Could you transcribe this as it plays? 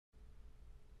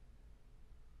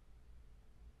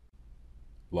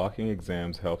Locking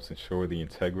exams helps ensure the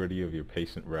integrity of your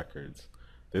patient records.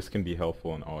 This can be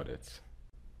helpful in audits.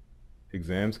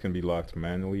 Exams can be locked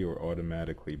manually or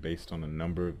automatically based on a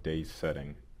number of days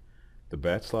setting. The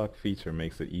batch lock feature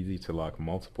makes it easy to lock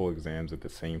multiple exams at the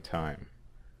same time.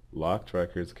 Locked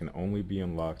records can only be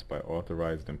unlocked by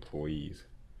authorized employees.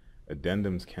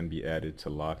 Addendums can be added to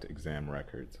locked exam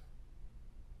records.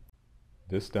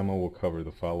 This demo will cover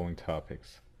the following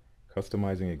topics: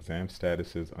 customizing exam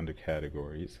statuses under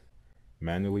categories,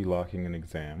 manually locking an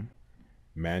exam,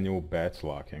 manual batch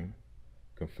locking,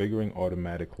 configuring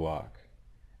automatic lock,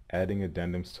 adding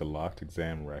addendums to locked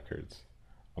exam records,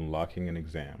 unlocking an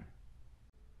exam.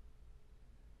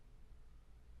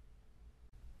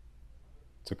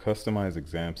 To customize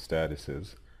exam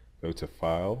statuses, go to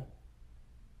File,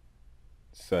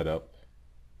 Setup,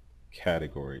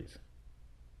 Categories.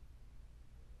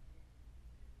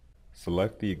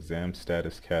 Select the exam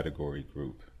status category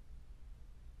group.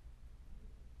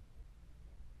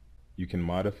 You can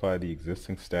modify the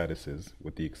existing statuses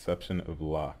with the exception of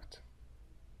locked.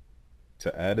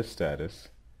 To add a status,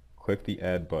 click the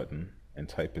Add button and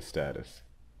type a status.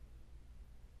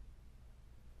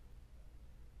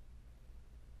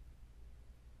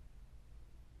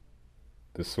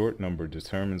 The sort number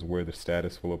determines where the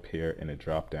status will appear in a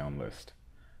drop-down list.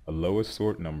 A lowest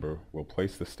sort number will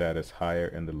place the status higher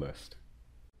in the list.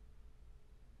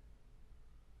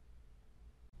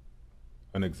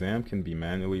 An exam can be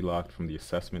manually locked from the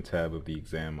Assessment tab of the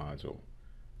Exam module.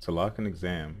 To lock an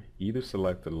exam, either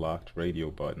select the Locked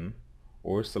Radio button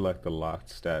or select the Locked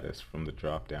status from the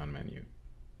drop-down menu.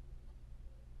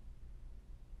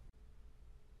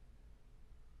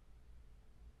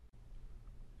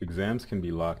 Exams can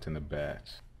be locked in a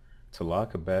batch. To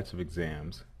lock a batch of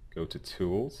exams, go to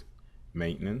Tools,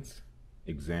 Maintenance,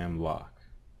 Exam Lock.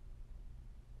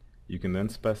 You can then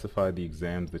specify the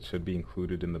exams that should be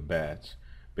included in the batch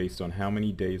based on how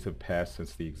many days have passed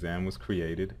since the exam was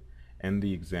created and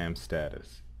the exam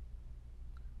status.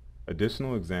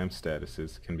 Additional exam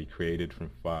statuses can be created from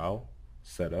File,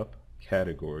 Setup,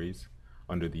 Categories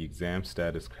under the Exam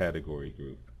Status category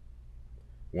group.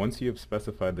 Once you have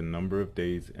specified the number of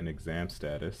days in exam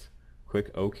status, click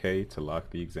OK to lock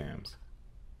the exams.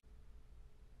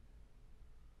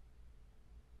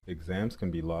 Exams can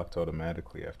be locked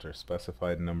automatically after a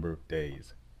specified number of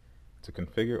days. To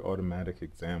configure automatic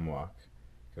exam lock,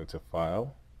 go to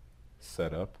File,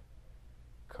 Setup,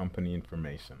 Company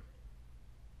Information.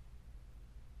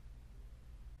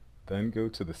 Then go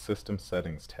to the System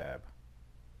Settings tab.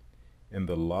 In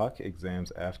the Lock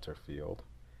Exams After field,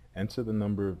 enter the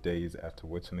number of days after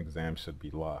which an exam should be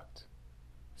locked.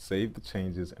 Save the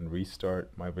changes and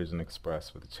restart MyVision Express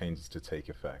for the changes to take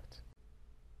effect.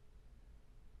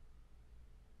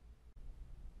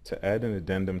 To add an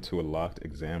addendum to a locked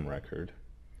exam record,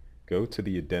 go to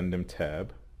the Addendum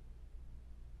tab,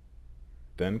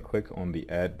 then click on the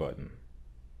Add button.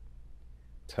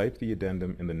 Type the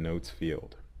addendum in the Notes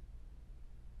field.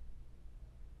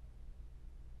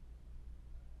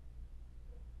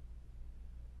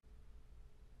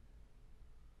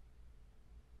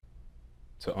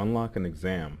 To unlock an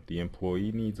exam, the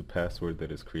employee needs a password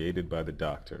that is created by the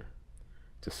doctor.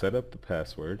 To set up the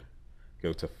password,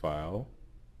 go to File,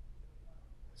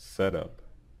 Setup,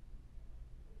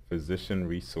 Physician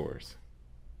Resource.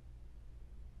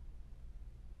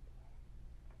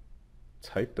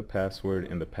 Type the password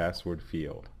in the password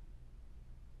field.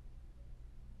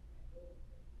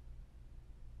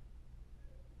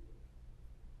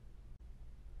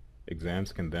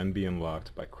 Exams can then be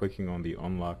unlocked by clicking on the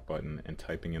Unlock button and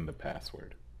typing in the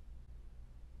password.